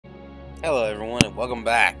Hello everyone and welcome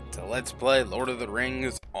back to Let's Play Lord of the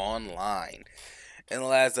Rings Online. In the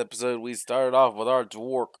last episode we started off with our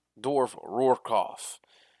dwarf Rorkoff.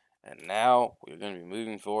 And now we're going to be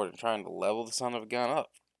moving forward and trying to level the son of a gun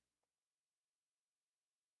up.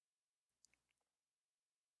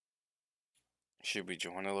 Should we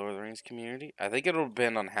join the Lord of the Rings community? I think it'll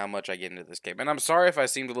depend on how much I get into this game. And I'm sorry if I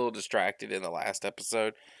seemed a little distracted in the last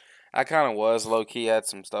episode. I kind of was low-key, had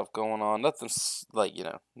some stuff going on. Nothing, like,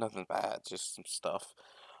 nothing bad, just some stuff.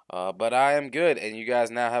 But I am good, and you guys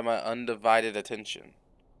now have my undivided attention.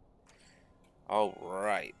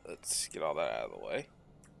 Alright, let's get all that out of the way.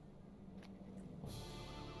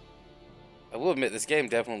 I will admit, this game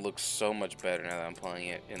definitely looks so much better now that I'm playing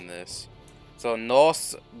it in this. So,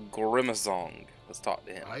 Nos Grimazong. Let's talk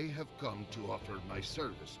to him. I have come to offer my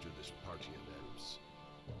service to this party of elves.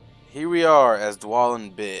 Here we are, as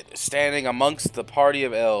Dwalin bid, standing amongst the party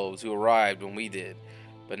of elves who arrived when we did.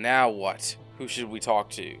 But now what? Who should we talk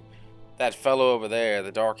to? That fellow over there,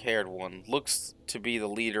 the dark-haired one, looks to be the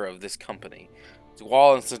leader of this company.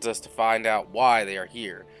 Dwalin sent us to find out why they are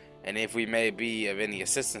here, and if we may be of any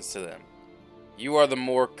assistance to them. You are the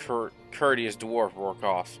more courteous dwarf,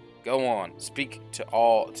 Rorkoff. Go on, speak to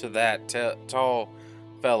that tall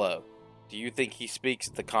fellow. Do you think he speaks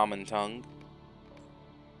the common tongue?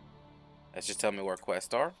 Let's just tell me where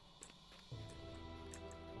quests are.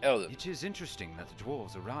 Elrond. It is interesting that the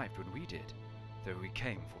dwarves arrived when we did, though we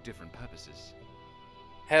came for different purposes.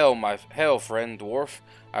 Hail, friend dwarf.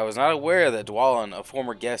 I was not aware that Dwalin, a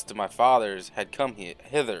former guest of my father's, had come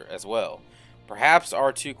hither as well. Perhaps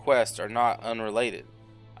our two quests are not unrelated.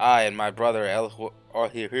 I and my brother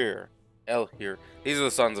Elhir, these are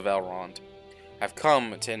the sons of Elrond, have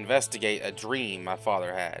come to investigate a dream my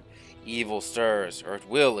father had. Evil stirs, or it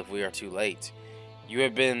will if we are too late. You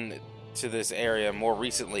have been to this area more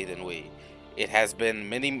recently than we. It has been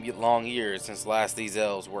many long years since last these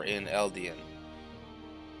elves were in Eldian.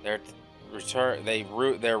 Their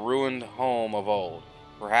ruined home of old.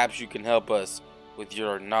 Perhaps you can help us with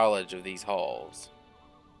your knowledge of these halls.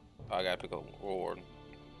 Oh, I gotta pick a reward.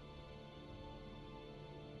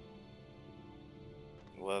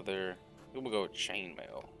 Leather. We'll go with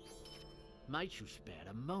chainmail. Might you spare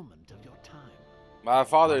a moment of your time? My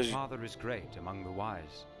father is great among the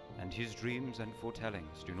wise, and his dreams and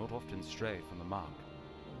foretellings do not often stray from the mark.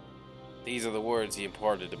 These are the words he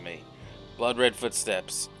imparted to me. Blood-red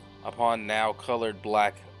footsteps upon now colored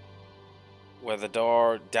black, where the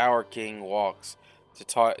dour king walks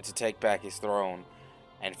to take back his throne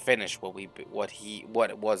and finish what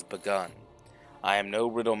was begun. I am no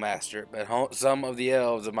riddle master, but some of the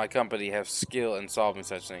elves of my company have skill in solving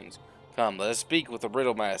such things. Come, let us speak with the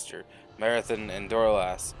riddle master, Marathon and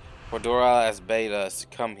Dorlas, for Dorlas bade us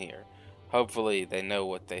come here. Hopefully they know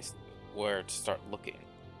where to start looking.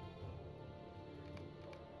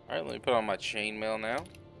 Alright, let me put on my chainmail now.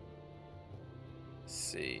 Let's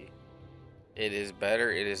see. It is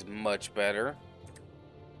better. It is much better.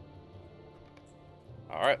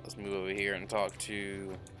 Alright, let's move over here and talk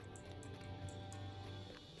to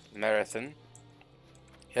Marathon.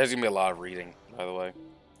 There's gonna be a lot of reading, by the way.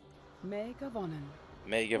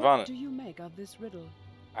 What do you make of this riddle?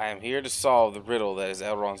 I am here to solve the riddle that is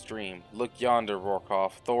Elrond's dream. Look yonder,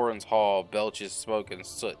 Rorkoff. Thorin's hall belches smoke and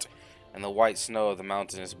soot, and the white snow of the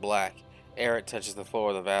mountain is black ere it touches the floor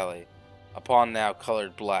of the valley, upon now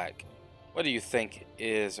colored black. What do you think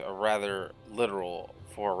is a rather literal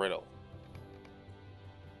for a riddle?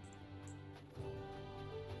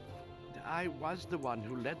 I was the one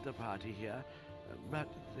who led the party here,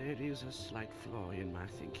 but there is a slight flaw in my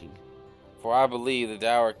thinking. For I believe the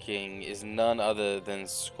Dour King is none other than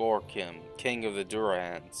Skorkim, king of the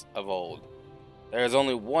Durahans of old. There is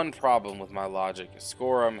only one problem with my logic.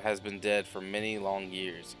 Skorrim has been dead for many long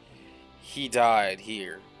years. He died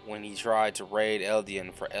here when he tried to raid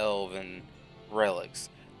Eldian for elven relics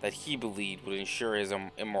that he believed would ensure his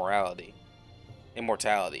immortality.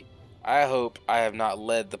 I hope I have not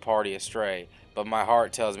led the party astray, but my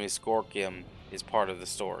heart tells me Skorkim is part of the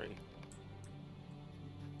story.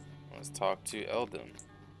 Let's talk to Eldon.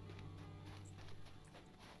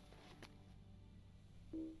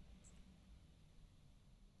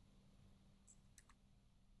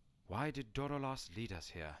 Why did Dorlas lead us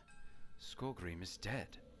here? Skorgrim is dead.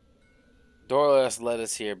 Dorlas led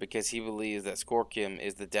us here because he believes that Skorkim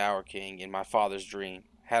is the Dour King in my father's dream.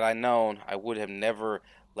 Had I known, I would have never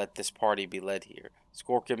let this party be led here.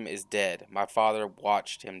 Skorkim is dead. My father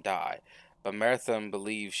watched him die. But Marathon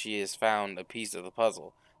believes she has found a piece of the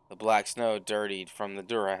puzzle. The black snow dirtied from the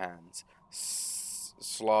Durahans.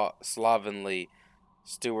 Slovenly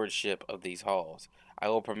stewardship of these halls. I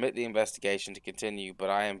will permit the investigation to continue, but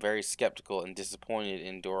I am very skeptical and disappointed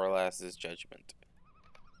in Dorlas's judgment.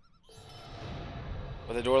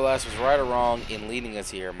 Whether Dorlas was right or wrong in leading us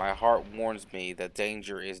here, my heart warns me that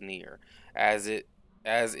danger is near, as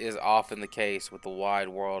is often the case with the wide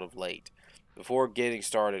world of late. Before getting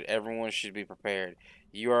started, everyone should be prepared.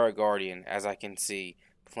 You are a guardian, as I can see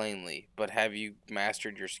plainly, but have you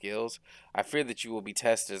mastered your skills? I fear that you will be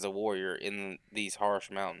tested as a warrior in these harsh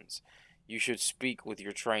mountains. You should speak with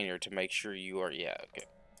your trainer to make sure you are. Yeah, okay.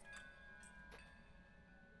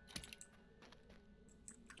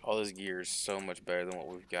 All this gear is so much better than what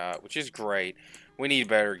we've got, which is great. We need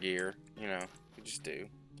better gear, you know. We just do.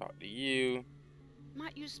 Talk to you.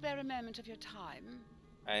 Might you spare a moment of your time?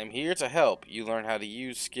 I am here to help you learn how to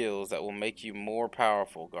use skills that will make you more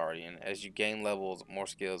powerful, Guardian. As you gain levels, more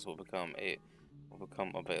skills will become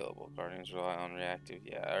available. Guardians rely on reactive.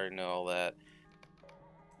 Yeah, I already know all that.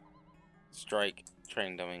 Strike,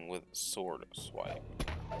 train dumbing with sword swipe.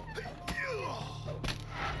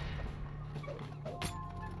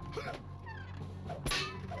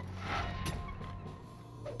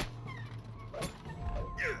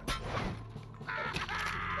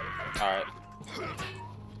 Alright.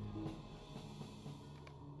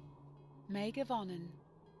 Maid of Onan.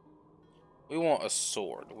 We want a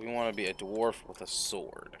sword. We want to be a dwarf with a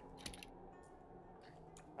sword.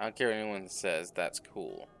 I don't care what anyone says, that's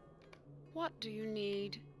cool. What do you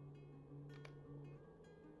need?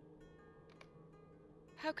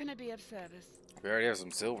 How can I be of service? We already have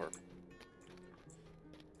some silver.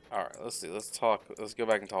 Alright, let's see. Let's go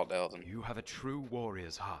back and talk to Eldon. You have a true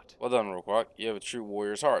warrior's heart. Well done, Roquak. You have a true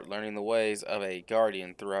warrior's heart. Learning the ways of a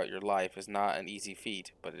guardian throughout your life is not an easy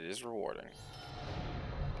feat, but it is rewarding.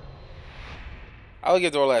 I will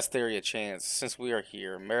give Dorlas theory a chance. Since we are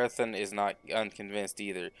here, Marathon is not unconvinced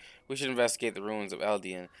either. We should investigate the ruins of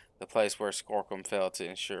Eldian, the place where Skorkum fell to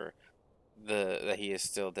ensure that he is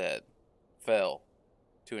still dead. To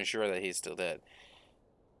ensure that he is still dead.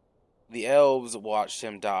 The elves watched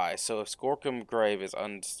him die, so if Skorkum's grave is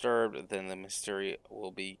undisturbed, then the mystery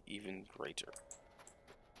will be even greater.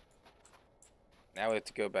 Now we have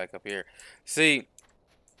to go back up here. See,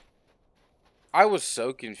 I was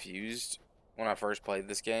so confused when I first played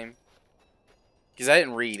this game, because I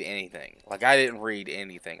didn't read anything. Like, I didn't read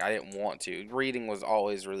anything. I didn't want to. Reading was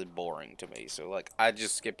always really boring to me, so, like, I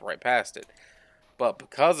just skipped right past it. But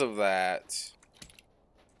because of that,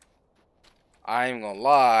 I ain't gonna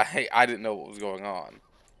lie, I didn't know what was going on.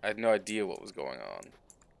 I had no idea what was going on.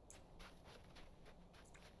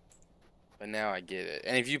 But now I get it.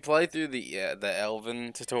 And if you play through the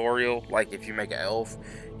Elven tutorial, like if you make an elf,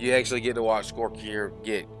 you actually get to watch Skorkir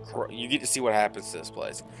you get to see what happens to this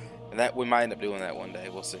place. And that we might end up doing that one day.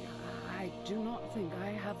 We'll see. I do not think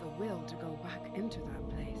I have the will to go back into that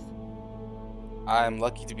place. I am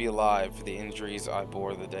lucky to be alive for the injuries I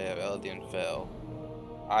bore the day of Eldian fell.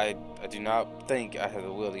 I do not think I have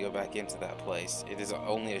the will to go back into that place. It is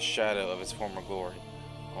only a shadow of its former glory.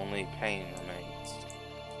 Only pain remains.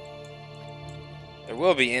 There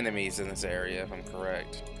will be enemies in this area, if I'm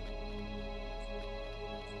correct.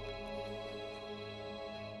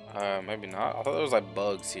 Maybe not. I thought there was like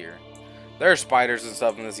bugs here. There are spiders and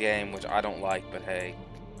stuff in this game, which I don't like, but hey.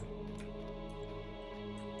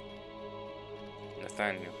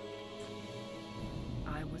 Nathaniel.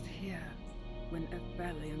 I was here when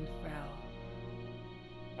Athelion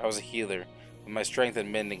fell. I was a healer, but my strength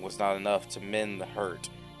in mending was not enough to mend the hurts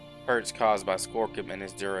caused by Skorkum and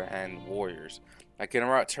his Durahand warriors. I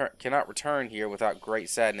cannot return here without great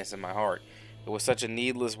sadness in my heart. It was such a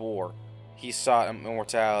needless war. He sought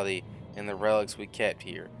immortality in the relics we kept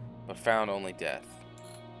here, but found only death.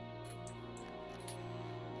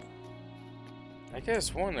 I could have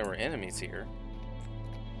sworn there were enemies here.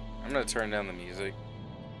 I'm gonna turn down the music.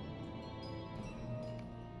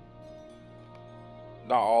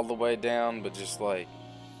 Not all the way down, but just like...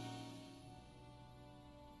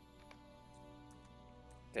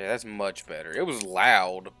 Yeah, that's much better. It was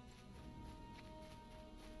loud.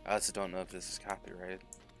 I also don't know if this is copyrighted.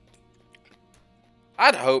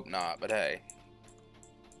 I'd hope not, but hey.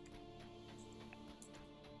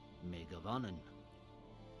 Megavonen.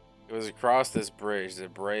 It was across this bridge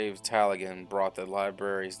that brave Taligan brought the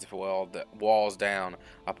library's walls down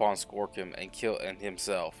upon Skorkum and killed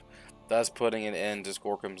himself, thus putting an end to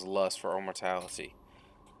Skorkum's lust for immortality.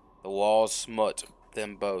 The walls smote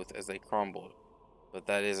them both as they crumbled, but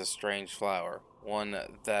that is a strange flower, one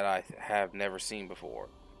that I have never seen before.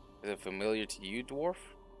 Is it familiar to you, dwarf?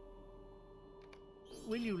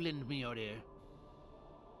 Will you lend me your ear?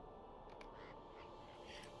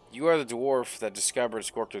 You are the dwarf that discovered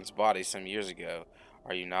Skorkum's body some years ago,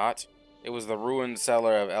 are you not? It was the ruined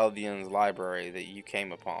cellar of Eldion's library that you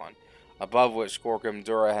came upon, above which Gorkum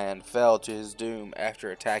Durahan fell to his doom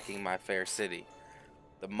after attacking my fair city.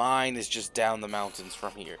 The mine is just down the mountains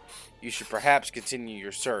from here. You should perhaps continue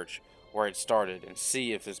your search where it started and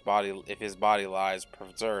see if his body lies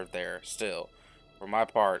preserved there still. For my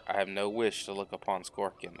part, I have no wish to look upon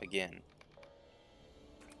Skorkim again.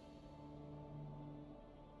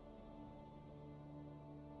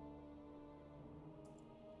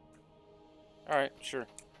 Alright, sure.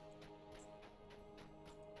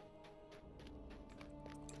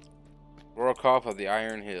 Rorkop of the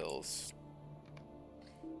Iron Hills.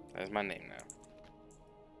 That's my name now.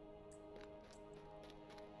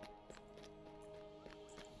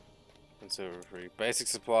 Consider free. Basic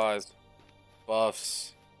supplies.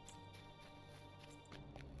 Buffs.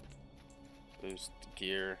 Boost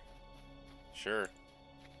gear. Sure.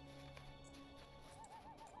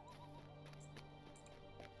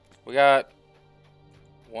 We got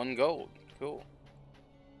 1 gold. Cool.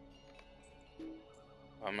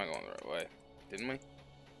 I'm not going the right way. Didn't we? Did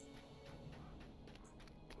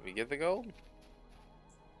we get the gold?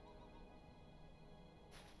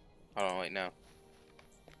 Hold on, wait, no.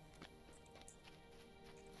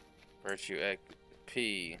 Virtue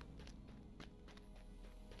XP.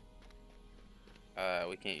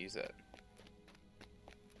 We can't use that.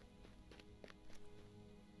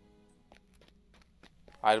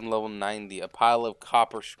 Item level 90. A pile of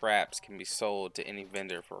copper scraps can be sold to any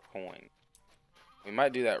vendor for a coin. We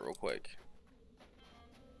might do that real quick.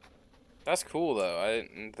 That's cool though. I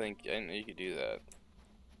didn't know you could do that.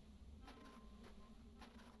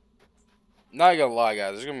 Not gonna lie,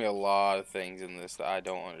 guys. There's gonna be a lot of things in this that I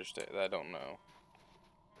don't understand. That I don't know.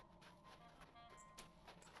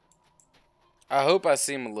 I hope I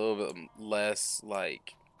seem a little bit less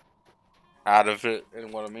like out of it.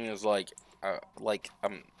 And what I mean is like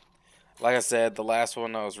I said, the last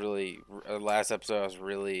one I was really, last episode I was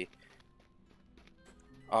really,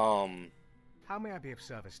 How may I be of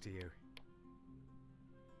service to you?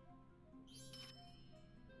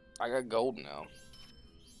 I got gold now.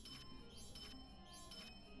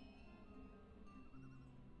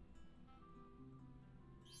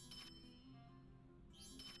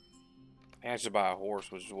 I should buy a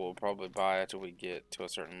horse, which we'll probably buy after we get to a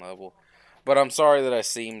certain level. But I'm sorry that I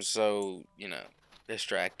seemed so, you know,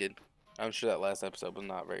 distracted. I'm sure that last episode was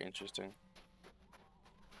not very interesting.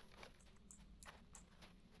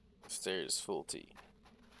 Stairs full tea.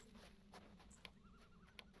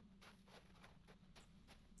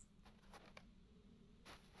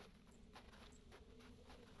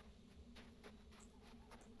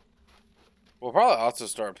 We'll probably also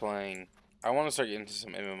start playing. I want to start getting into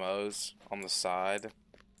some MMOs on the side.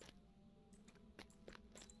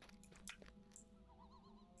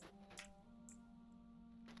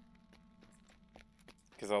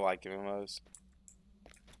 Because I like MMOs.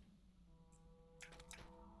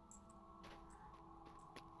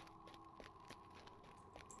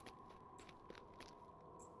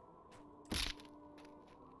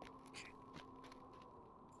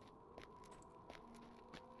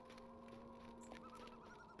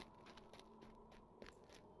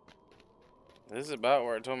 This is about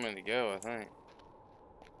where it told me to go, I think.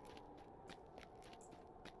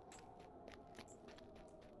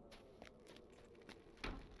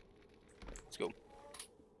 Let's go.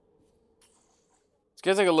 It's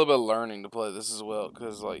gonna take a little bit of learning to play this as well,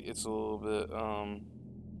 because like it's a little bit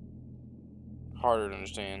harder to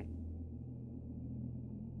understand.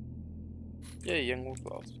 Yeah, young wolf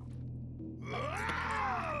claws.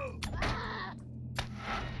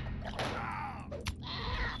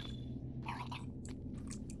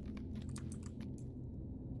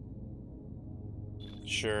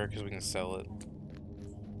 Sure, because we can sell it.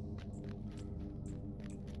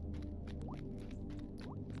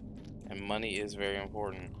 And money is very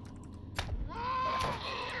important.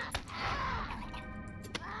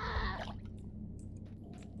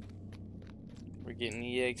 We're getting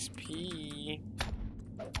EXP.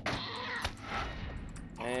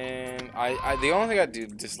 And the only thing I do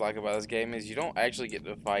dislike about this game is you don't actually get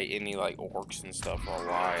to fight any like orcs and stuff for a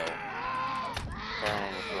while. If I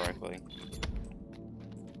remember correctly.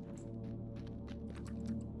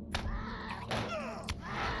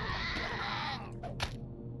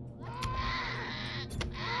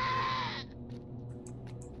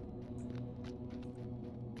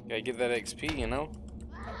 Gotta get that XP, you know?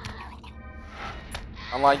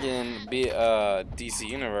 Unlike in DC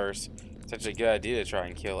Universe, it's actually a good idea to try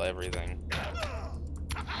and kill everything.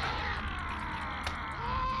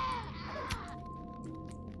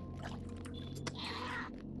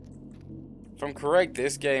 If I'm correct,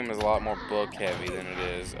 this game is a lot more book heavy than it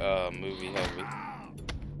is movie heavy.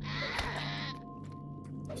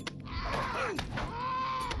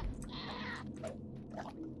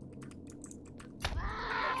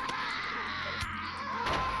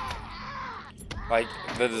 Like,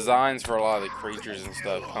 the designs for a lot of the creatures and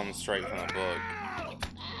stuff come straight from the book.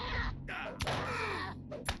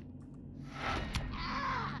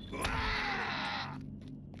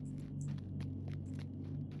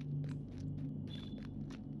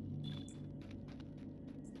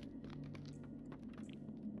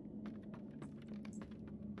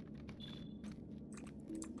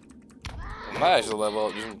 I might actually level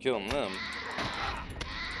up just from killing them.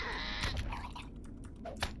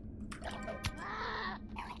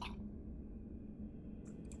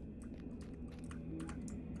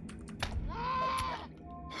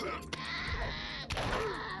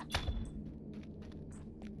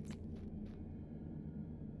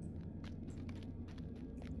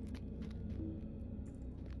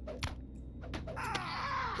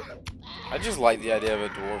 I just like the idea of a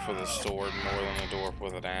dwarf with a sword more than a dwarf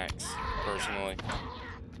with an axe, personally.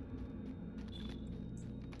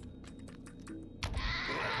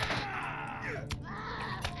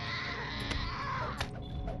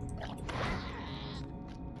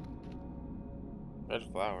 Red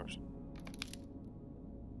flowers.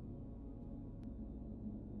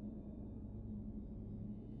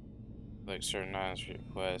 Like certain items for your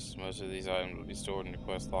quest. Most of these items will be stored in your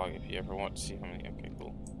quest log if you ever want to see how many. Okay,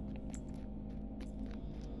 cool.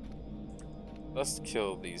 Let's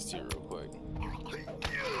kill these two real quick.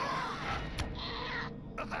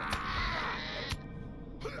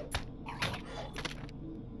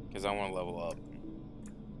 Because I want to level up.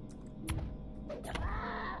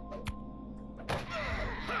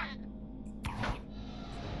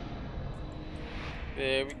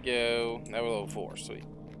 There we go. Now we're level 4. Sweet.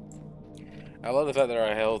 I love the fact that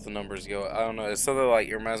our health numbers go. I don't know. It's something like,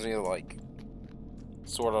 it reminds me of like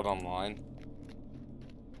Sword Art Online.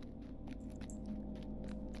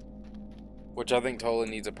 Which I think totally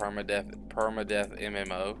needs a permadeath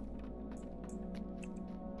MMO.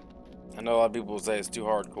 I know a lot of people say it's too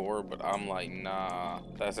hardcore, but I'm like, nah,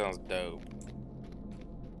 that sounds dope.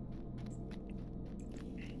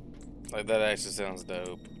 Like, that actually sounds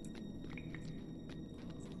dope.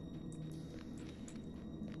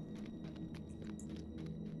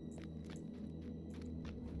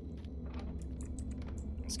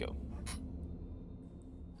 Let's go.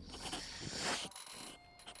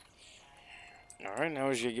 Alright, now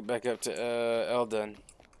we should get back up to Elrond.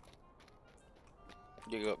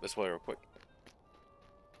 You go up this way real quick.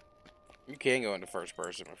 You can go into first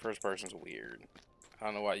person, but first person's weird. I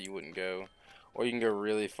don't know why you wouldn't go. Or you can go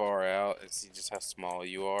really far out and see just how small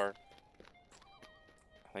you are.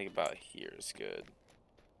 I think about here is good.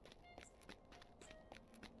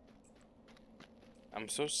 I'm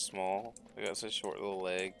so small. I got such short little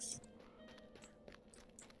legs.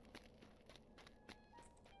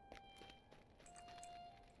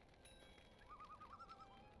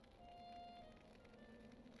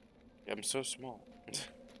 I'm so small.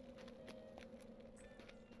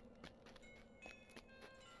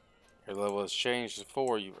 Your level has changed to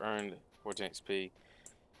 4. You've earned 14 XP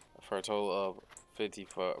for a total of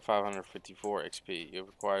 554 XP. You've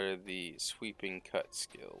acquired the sweeping cut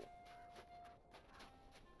skill.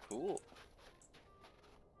 Cool.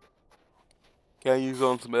 Can I use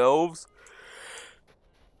on some elves?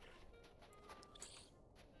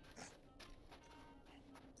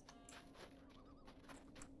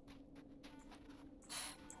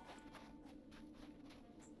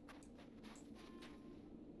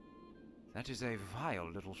 That is a vile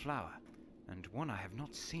little flower, and one I have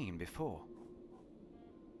not seen before.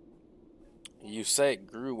 You say it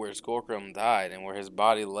grew where Skorkrum died and where his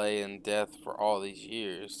body lay in death for all these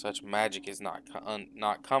years. Such magic is not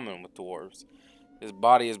common with dwarves. His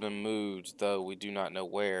body has been moved, though we do not know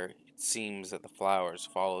where. It seems that the flowers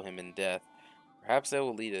follow him in death. Perhaps they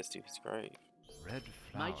will lead us to his grave. Red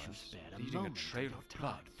Might you flowers spare a leading a moment trail of of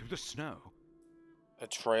blood through the snow. A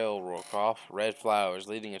trail, Rokoff. Red flowers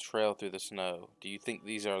leading a trail through the snow. Do you think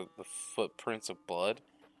these are the footprints of blood?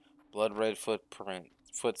 Blood-red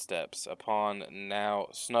footsteps upon now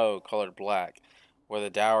snow-colored black, where the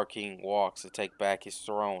Dour King walks to take back his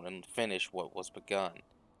throne and finish what was begun.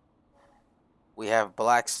 We have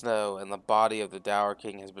black snow, and the body of the Dour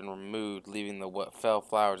King has been removed, leaving the what fell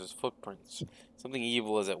flowers as footprints. Something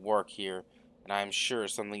evil is at work here, and I am sure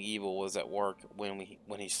something evil was at work when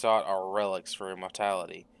he sought our relics for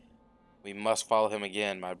immortality. We must follow him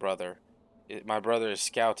again, my brother. My brother is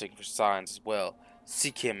scouting for signs as well.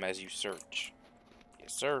 Seek him as you search.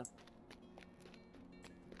 Yes, sir.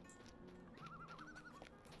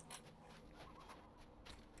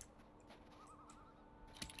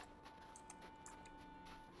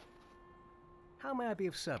 How may I be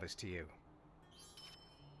of service to you?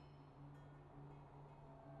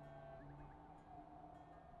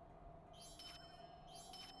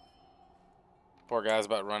 Poor guy's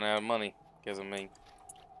about to run out of money because of me.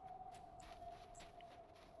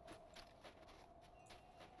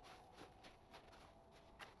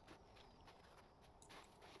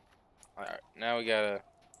 Alright, now we gotta...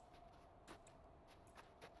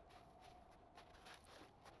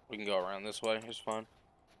 We can go around this way, it's fine.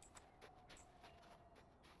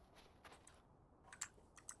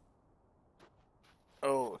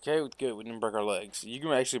 Oh, okay, good. We didn't break our legs. You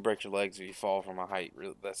can actually break your legs if you fall from a height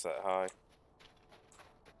that's that high.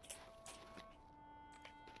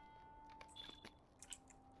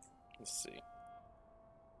 Let's see.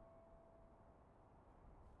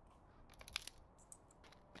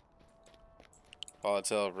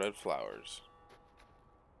 Volatile of red flowers.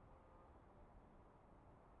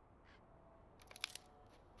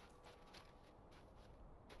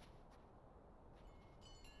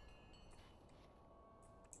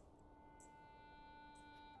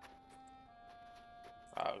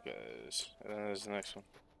 Ah, okay, and then there's the next one.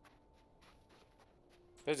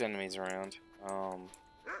 There's enemies around.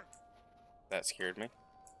 That scared me.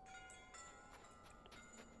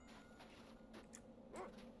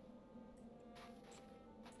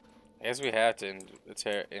 I guess we have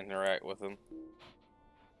to interact with them.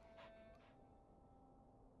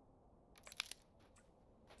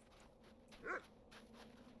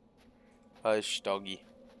 Hush, doggy.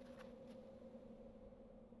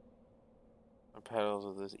 The petals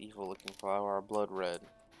of this evil-looking flower are blood red.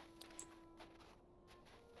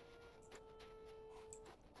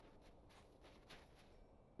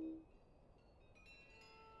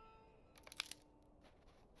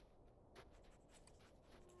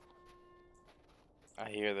 I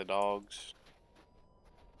hear the dogs.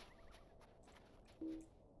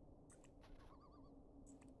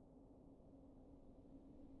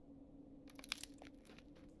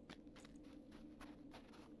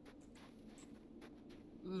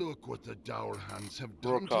 Look what the Dour Hands have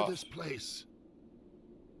done to this place.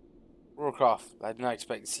 Rourkoff, I did not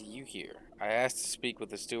expect to see you here. I asked to speak with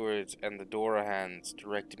the stewards, and the Dora hands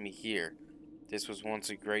directed me here. This was once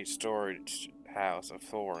a great storage house of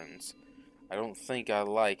thorns. I don't think I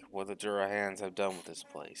like what the Dura hands have done with this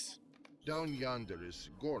place. Down yonder is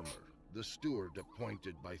Gormer, the steward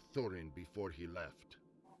appointed by Thorin before he left.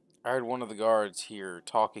 I heard one of the guards here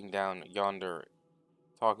talking down yonder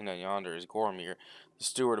is Gormir, the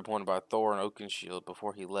steward appointed by Thorin Oakenshield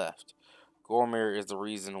before he left. Gormir is the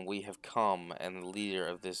reason we have come and the leader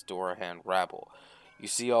of this Dorahan rabble. You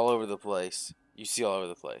see all over the place.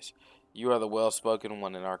 You are the well-spoken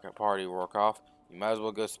one in our party, Rourkoff. You might as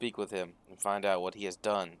well go speak with him and find out what he has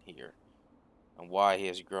done here and why he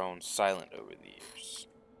has grown silent over the years.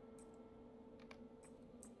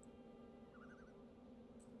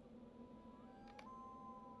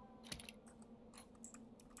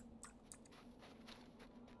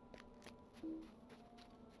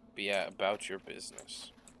 But yeah, about your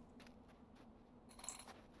business.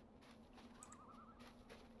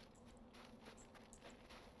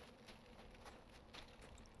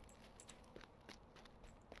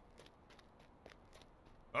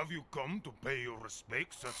 Have you come to pay your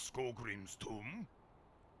respects at Skogrim's tomb?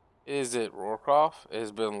 Is it, Rourkoff? It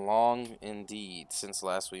has been long indeed since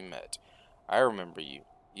last we met. I remember you.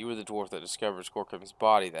 You were the dwarf that discovered Skorkum's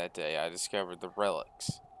body that day I discovered the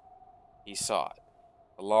relics. He saw it.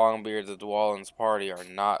 The Longbeards of Dwalin's party are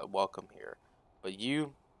not welcome here, but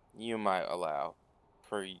you might allow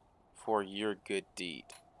for your good deed.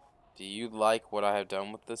 Do you like what I have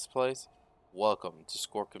done with this place? Welcome to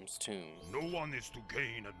Skorkum's tomb. No one is to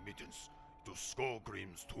gain admittance to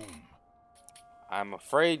Skogrim's tomb. I'm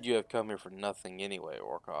afraid you have come here for nothing anyway,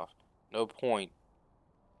 Rourkoff. No one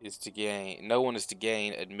is to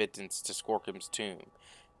gain admittance to Skorkum's tomb.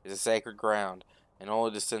 It is a sacred ground, and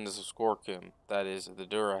only descendants of Skorkum, that is, the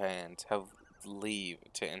Durahans, have leave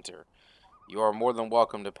to enter. You are more than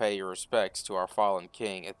welcome to pay your respects to our fallen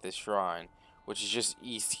king at this shrine, which is just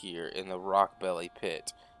east here in the Rockbelly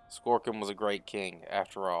pit. Skorkum was a great king,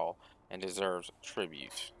 after all, and deserves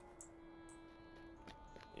tribute.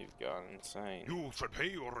 You've gone insane. You should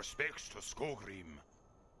pay your respects to Skogrim.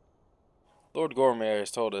 Lord Gormir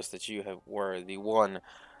has told us that you were the one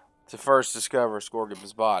to first discover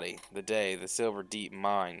Skorgum's body, the day the Silver Deep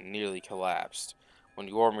mine nearly collapsed, when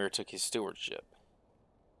Gormir took his stewardship.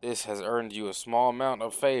 This has earned you a small amount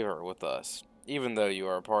of favor with us, even though you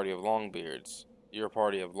are a party of Longbeards. Your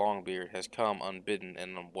party of Longbeard has come unbidden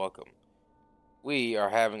and unwelcome. We are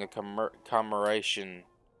having a commemoration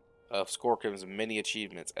of Skorkum's many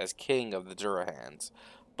achievements as king of the Durahans.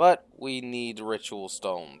 But we need ritual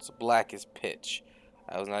stones, black as pitch.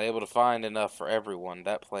 I was not able to find enough for everyone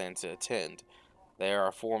that planned to attend. They are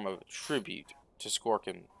a form of tribute to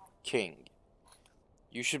Skorkin King.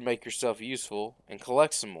 You should make yourself useful and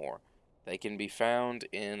collect some more. They can be found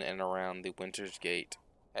in and around the Winter's Gate,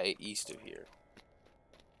 east of here.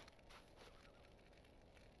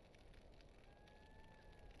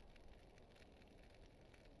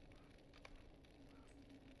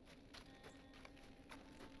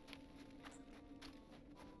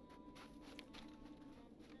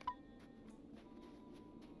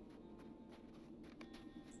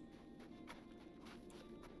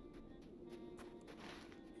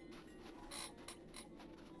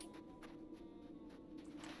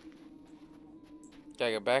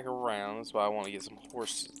 Gotta go back around. That's why I want to get a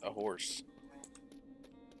horse.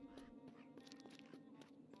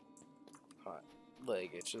 Alright, leg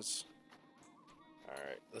itches.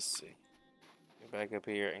 Alright, let's see. Go back up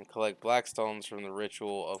here and collect black stones from the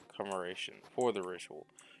ritual of commemoration. For the ritual.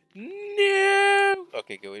 No!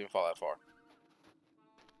 Okay, good. We didn't fall that far.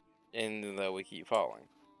 And then we keep falling.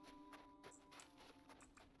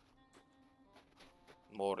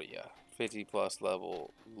 Moria. 50 plus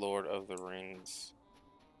level. Lord of the Rings.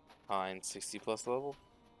 Hein, 60 plus level.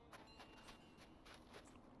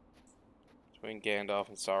 Between Gandalf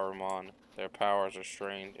and Saruman, their powers are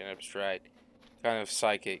strange and abstract. Kind of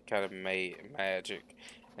psychic, kind of magic,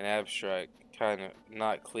 and abstract, kind of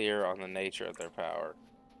not clear on the nature of their power.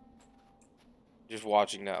 Just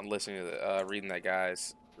watching that and listening to the, reading the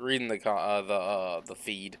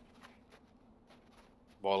feed.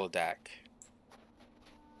 Wolodak.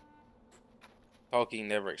 Tolkien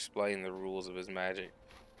never explained the rules of his magic,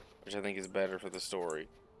 which I think is better for the story.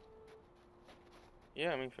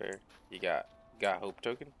 Yeah, I mean fair. You got hope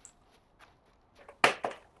token.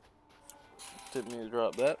 Didn't mean to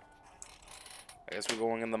drop that. I guess we're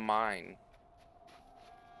going in the mine.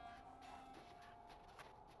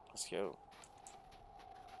 Let's go.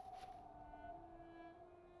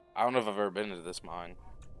 I don't know if I've ever been to this mine.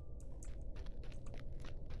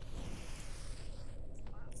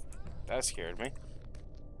 That scared me.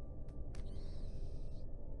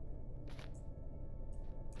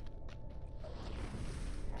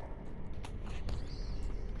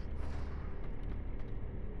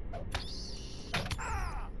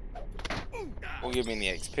 Will give me the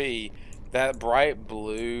XP. That bright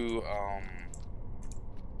blue,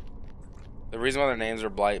 the reason why their names are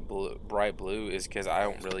bright blue is because I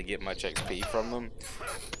don't really get much XP from them.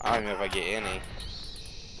 I don't even know if I get any.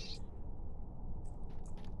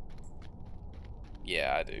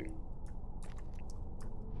 Yeah, I do.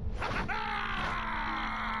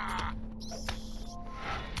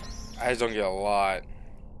 I just don't get a lot.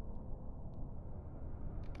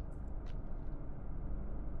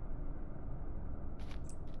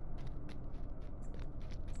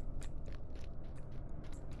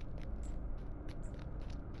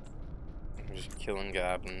 I'm just killing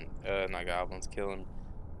not goblins, killing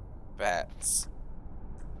bats.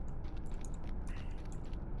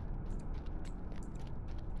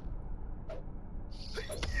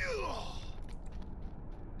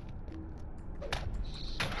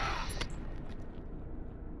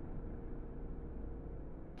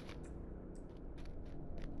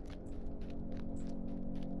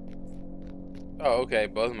 Oh, okay.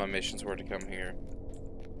 Both of my missions were to come here.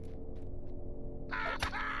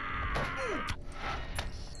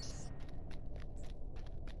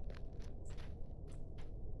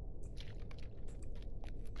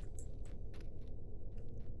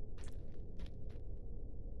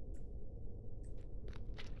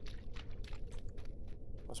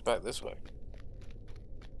 What's back this way?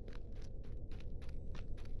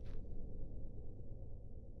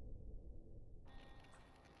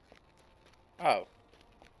 Oh.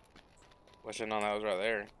 Wish I'd known that was right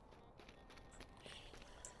there.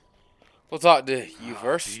 We'll talk to you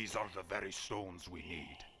first. These are the very stones we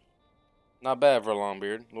need. Not bad for a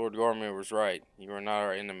Longbeard. Lord Gormir was right. You are not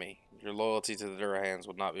our enemy. Your loyalty to the Durahans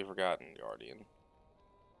will not be forgotten, Guardian.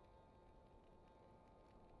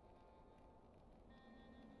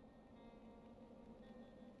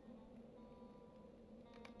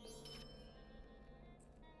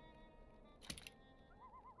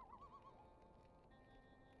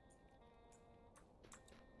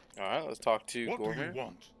 Alright, let's talk to What Gormir. do you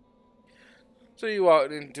want? So you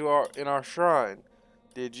walked into our shrine,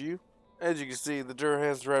 did you? As you can see, the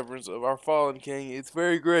Durhan's reverence of our fallen king is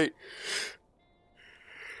very great.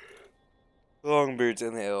 The Longbeards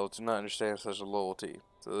and the elves do not understand such a loyalty,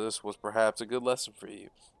 so this was perhaps a good lesson for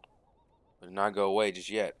you. But do not go away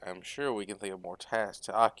just yet. I'm sure we can think of more tasks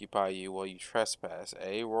to occupy you while you trespass,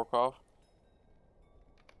 eh, Rorkoff?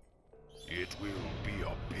 It will be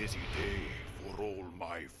a busy day for all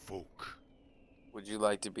my folk. Would you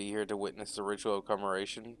like to be here to witness the ritual of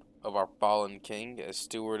commemoration of our fallen king as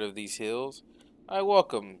steward of these hills? I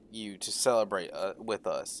welcome you to celebrate with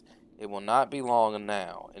us. It will not be long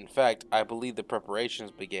now. In fact, I believe the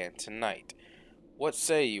preparations began tonight. What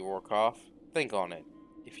say you, Orkoff? Think on it.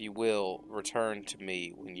 If you will, return to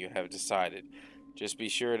me when you have decided. Just be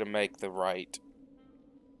sure to make the right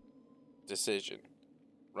decision.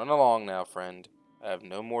 Run along now, friend. I have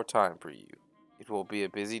no more time for you. It will be a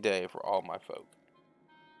busy day for all my folk.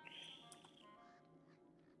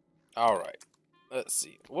 Alright. Let's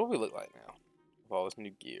see. What do we look like now? With all this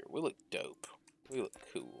new gear. We look dope. We look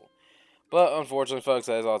cool. But unfortunately, folks,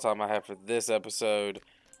 that is all the time I have for this episode.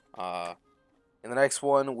 In the next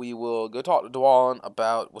one, we will go talk to Dwalin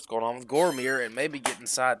about what's going on with Gormir and maybe get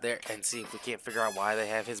inside there and see if we can't figure out why they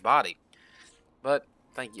have his body. But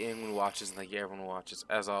thank you anyone who watches, and thank you everyone who watches.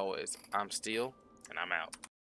 As always, I'm Steel, and I'm out.